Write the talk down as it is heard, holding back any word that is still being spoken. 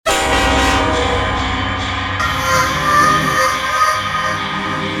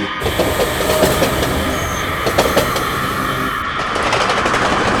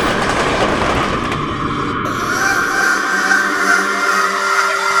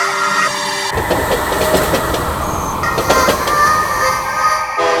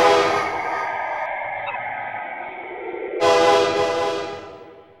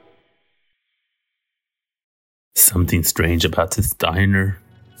something strange about this diner.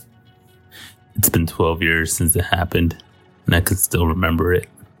 It's been 12 years since it happened, and I can still remember it.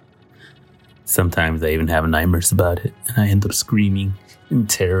 Sometimes I even have nightmares about it, and I end up screaming in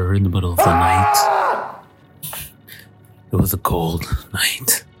terror in the middle of the night. It was a cold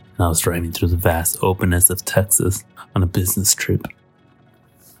night, and I was driving through the vast openness of Texas on a business trip.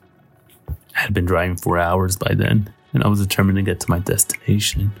 I had been driving for hours by then, and I was determined to get to my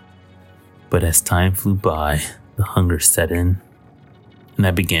destination. But as time flew by, the hunger set in, and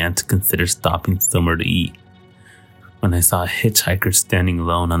I began to consider stopping somewhere to eat when I saw a hitchhiker standing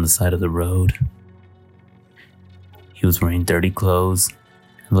alone on the side of the road. He was wearing dirty clothes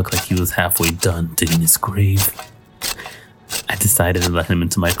and looked like he was halfway done digging his grave. I decided to let him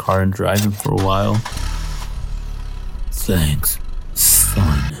into my car and drive him for a while. "Thanks,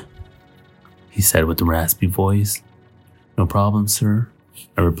 son," he said with a raspy voice. "No problem, sir,"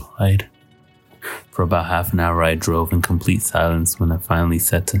 I replied. For about half an hour I drove in complete silence when I finally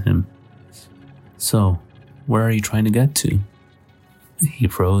said to him, "So, where are you trying to get to?" He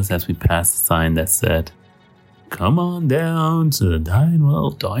froze as we passed a sign that said, "Come on down to the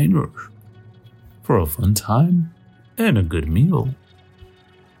Dinewell Diner for a fun time and a good meal."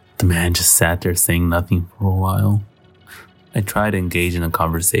 The man just sat there saying nothing for a while. I tried to engage in a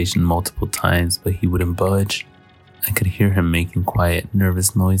conversation multiple times, but he wouldn't budge. I could hear him making quiet,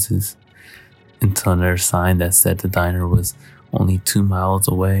 nervous noises until another sign that said the diner was only 2 miles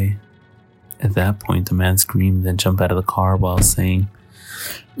away. At that point, the man screamed and jumped out of the car while saying,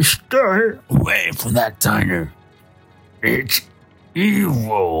 "Stay away from that diner. It's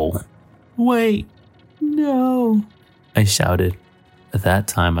evil." "Wait, no," I shouted. At that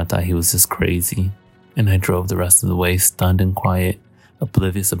time, I thought he was just crazy, and I drove the rest of the way stunned and quiet,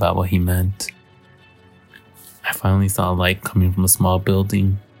 oblivious about what he meant. I finally saw a light coming from a small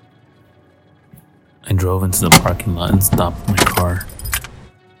building. I drove into the parking lot and stopped my car.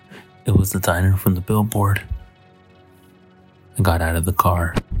 It was the diner from the billboard. I got out of the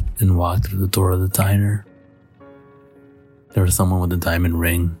car and walked through the door of the diner. There was someone with a diamond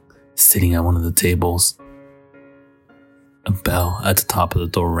ring sitting at one of the tables. A bell at the top of the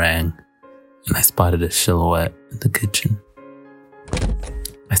door rang, and I spotted a silhouette in the kitchen.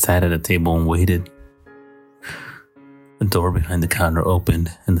 I sat at a table and waited. The door behind the counter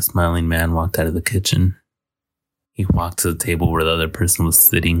opened, and the smiling man walked out of the kitchen. He walked to the table where the other person was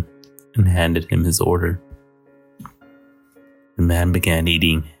sitting and handed him his order. The man began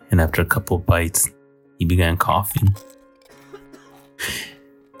eating, and after a couple of bites, he began coughing.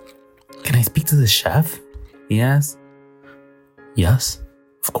 "Can I speak to the chef?" he asked. "Yes,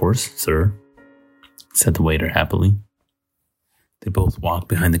 of course, sir," said the waiter happily. They both walked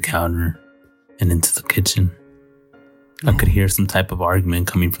behind the counter and into the kitchen. I could hear some type of argument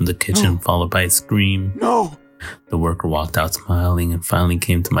coming from the kitchen, followed by a scream. "No!" The worker walked out smiling and finally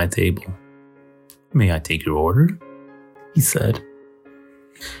came to my table. "May I take your order?" he said.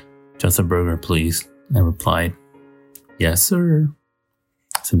 "Just a burger, please," I replied. "Yes, sir,"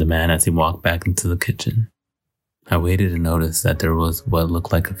 said the man as he walked back into the kitchen. I waited and noticed that there was what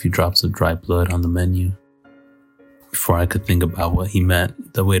looked like a few drops of dry blood on the menu. Before I could think about what he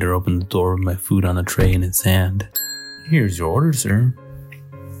meant, the waiter opened the door with my food on a tray in his hand. "Here's your order, sir,"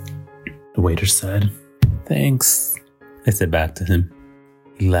 the waiter said. "Thanks," I said back to him.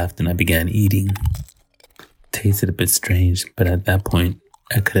 He left and I began eating. It tasted a bit strange, but at that point,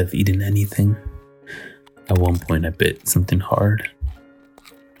 I could have eaten anything. At one point, I bit something hard,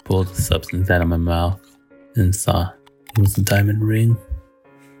 pulled the substance out of my mouth, and saw it was a diamond ring.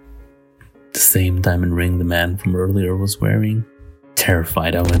 The same diamond ring the man from earlier was wearing.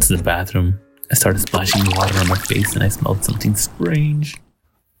 Terrified, I went to the bathroom. I started splashing water on my face and I smelled something strange.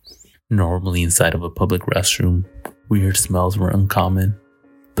 Normally inside of a public restroom, weird smells were uncommon,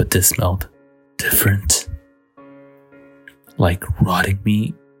 but this smelled different. Like rotting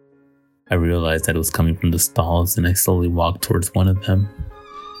meat. I realized that it was coming from the stalls and I slowly walked towards one of them.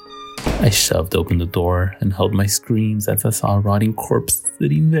 I shoved open the door and held my screams as I saw a rotting corpse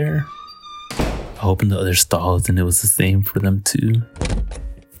sitting there. I opened the other stalls and it was the same for them too.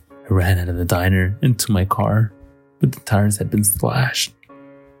 I ran out of the diner into my car, but the tires had been slashed.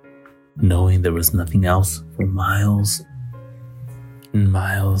 Knowing there was nothing else for miles and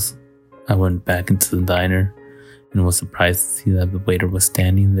miles, I went back into the diner and was surprised to see that the waiter was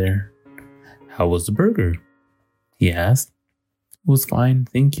standing there. "How was the burger?" he asked. "It was fine,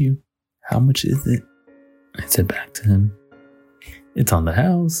 thank you. How much is it?" I said back to him. "It's on the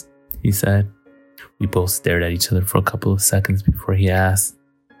house," he said. We both stared at each other for a couple of seconds before he asked,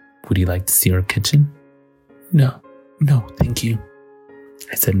 "Would you like to see our kitchen?" No, thank you,"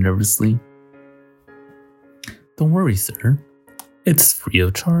 I said nervously. Don't worry, sir. It's free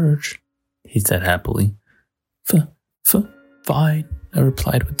of charge, he said happily. Fine, I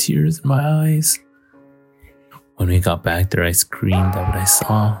replied with tears in my eyes. When we got back there, I screamed at what I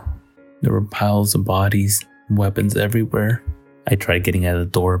saw. There were piles of bodies, weapons everywhere. I tried getting out of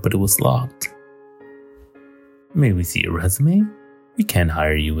the door, but it was locked. May we see your resume? We can't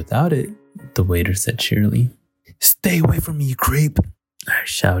hire you without it, the waiter said cheerily. Stay away from me, you creep, I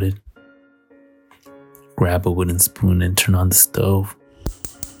shouted. Grab a wooden spoon and turn on the stove.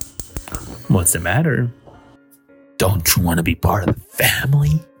 What's the matter? Don't you want to be part of the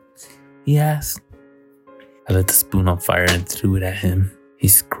family? He asked. I lit the spoon on fire and threw it at him. He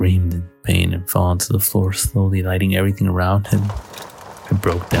screamed in pain and fell onto the floor, slowly lighting everything around him. I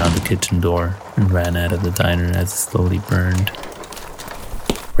broke down the kitchen door and ran out of the diner as it slowly burned.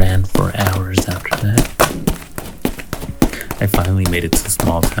 Ran for hours after that. I finally made it to the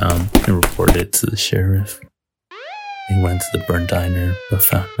small town and reported it to the sheriff. I went to the burned diner but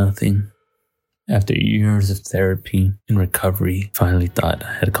found nothing. After years of therapy and recovery, I finally thought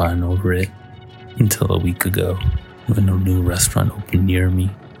I had gotten over it. Until a week ago, when a new restaurant opened near me.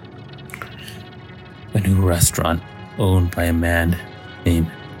 A new restaurant owned by a man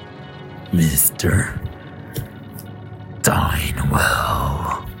named Mr. Dinewell.